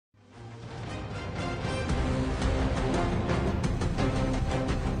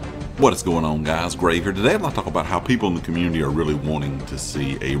What is going on, guys? Grave here. Today I'd like to talk about how people in the community are really wanting to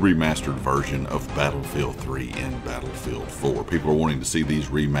see a remastered version of Battlefield 3 and Battlefield 4. People are wanting to see these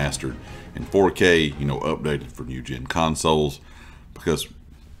remastered in 4K, updated for new gen consoles, because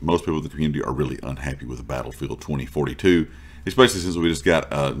most people in the community are really unhappy with Battlefield 2042, especially since we just got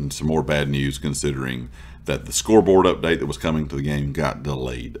some more bad news, considering that the scoreboard update that was coming to the game got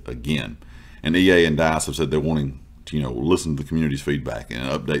delayed again. And EA and DICE have said they're wanting to, listen to the community's feedback and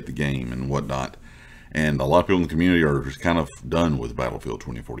update the game and whatnot. And a lot of people in the community are just kind of done with Battlefield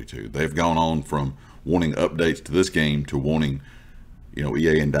 2042. They've gone on from wanting updates to this game to wanting,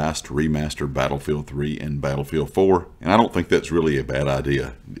 EA and DICE to remaster Battlefield 3 and Battlefield 4. And I don't think that's really a bad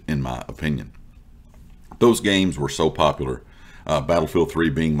idea, in my opinion. Those games were so popular. Battlefield 3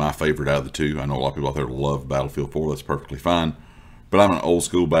 being my favorite out of the two. I know a lot of people out there love Battlefield 4. That's perfectly fine. But I'm an old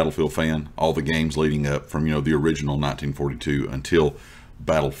school Battlefield fan. All the games leading up from, the original 1942 until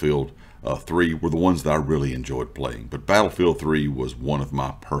Battlefield 3 were the ones that I really enjoyed playing. But Battlefield 3 was one of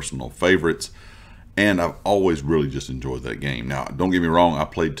my personal favorites, and I've always really just enjoyed that game. Now, don't get me wrong, I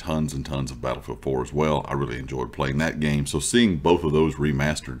played tons and tons of Battlefield 4 as well. I really enjoyed playing that game. So seeing both of those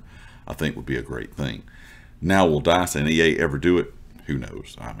remastered, I think would be a great thing. Now, will DICE and EA ever do it? Who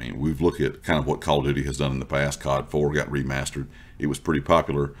knows? I mean, we've looked at kind of what Call of Duty has done in the past. COD 4 got remastered. It was pretty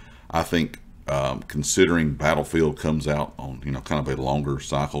popular. I think considering Battlefield comes out on, kind of a longer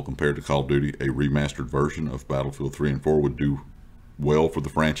cycle compared to Call of Duty, a remastered version of Battlefield 3 and 4 would do well for the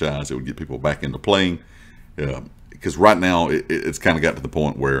franchise. It would get people back into playing. Because right now, it's kind of got to the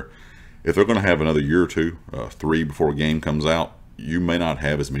point where if they're going to have another year or two, 3 before a game comes out, you may not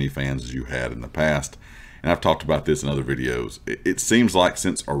have as many fans as you had in the past. And I've talked about this in other videos. It seems like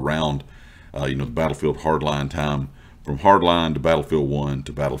since around, the Battlefield Hardline time, from Hardline to Battlefield 1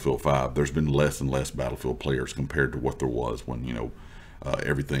 to Battlefield 5, there's been less and less Battlefield players compared to what there was when,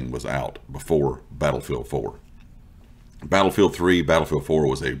 everything was out before Battlefield 4. Battlefield 3, Battlefield 4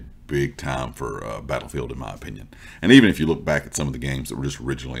 was a big time for Battlefield, in my opinion. And even if you look back at some of the games that were just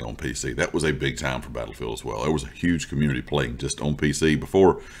originally on PC, that was a big time for Battlefield as well. There was a huge community playing just on PC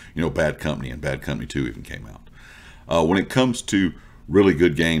before, Bad Company and Bad Company 2 even came out. When it comes to really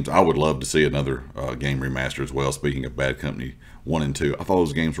good games, I would love to see another game remaster as well. Speaking of Bad Company 1 and 2, I thought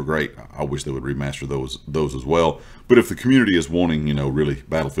those games were great. I wish they would remaster those as well. But if the community is wanting, really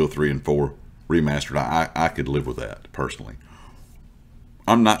Battlefield 3 and 4 remastered, I could live with that personally.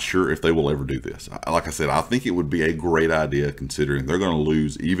 I'm not sure if they will ever do this. Like I said, I think it would be a great idea, considering they're going to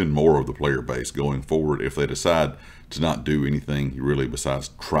lose even more of the player base going forward if they decide to not do anything really besides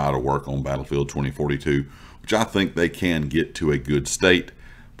try to work on Battlefield 2042, which I think they can get to a good state.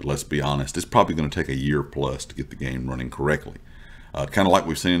 But let's be honest, it's probably going to take a year plus to get the game running correctly. Kind of like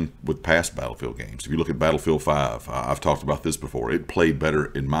we've seen with past Battlefield games. If you look at Battlefield 5, I've talked about this before. It played better,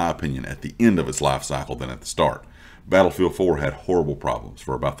 in my opinion, at the end of its life cycle than at the start. Battlefield 4 had horrible problems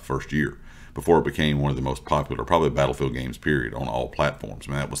for about the first year before it became one of the most popular, probably Battlefield games, period, on all platforms.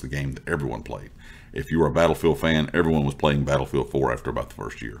 I mean, that was the game that everyone played. If you were a Battlefield fan, everyone was playing Battlefield 4 after about the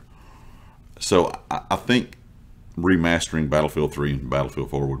first year. So I think remastering Battlefield 3 and Battlefield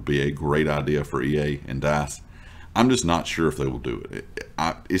 4 would be a great idea for EA and DICE. I'm just not sure if they will do it.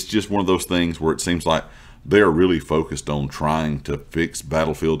 It's just one of those things where it seems like they're really focused on trying to fix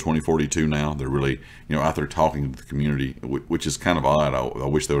Battlefield 2042 now. They're really, out there talking to the community, which is kind of odd. I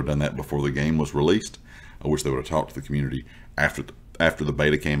wish they would have done that before the game was released. I wish they would have talked to the community after the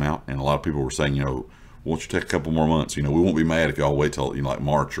beta came out. And a lot of people were saying, won't you take a couple more months? We won't be mad if y'all wait till, like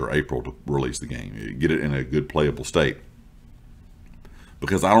March or April to release the game. Get it in a good playable state.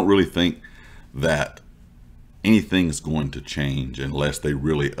 Because I don't really think that anything's going to change unless they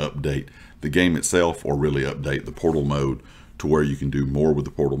really update the game itself, or really update the portal mode to where you can do more with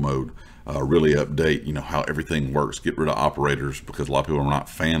the portal mode. Really update, how everything works. Get rid of operators, because a lot of people are not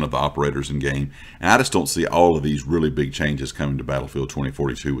a fan of the operators in game. And I just don't see all of these really big changes coming to Battlefield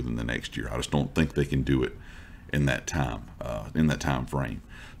 2042 within the next year. I just don't think they can do it in that time frame.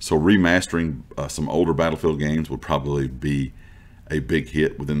 So remastering some older Battlefield games would probably be a big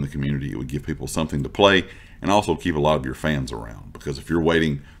hit within the community. It would give people something to play, and also keep a lot of your fans around, because if you're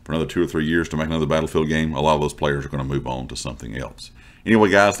waiting for another 2 or 3 years to make another Battlefield game, a lot of those players are going to move on to something else.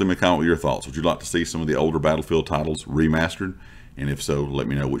 Anyway, guys, leave me a comment with your thoughts. Would you like to see some of the older Battlefield titles remastered? And if so, let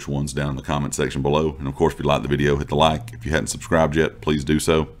me know which ones down in the comment section below. And of course, if you like the video, hit the like. If you hadn't subscribed yet, please do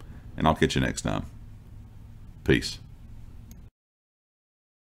so. And I'll catch you next time. Peace.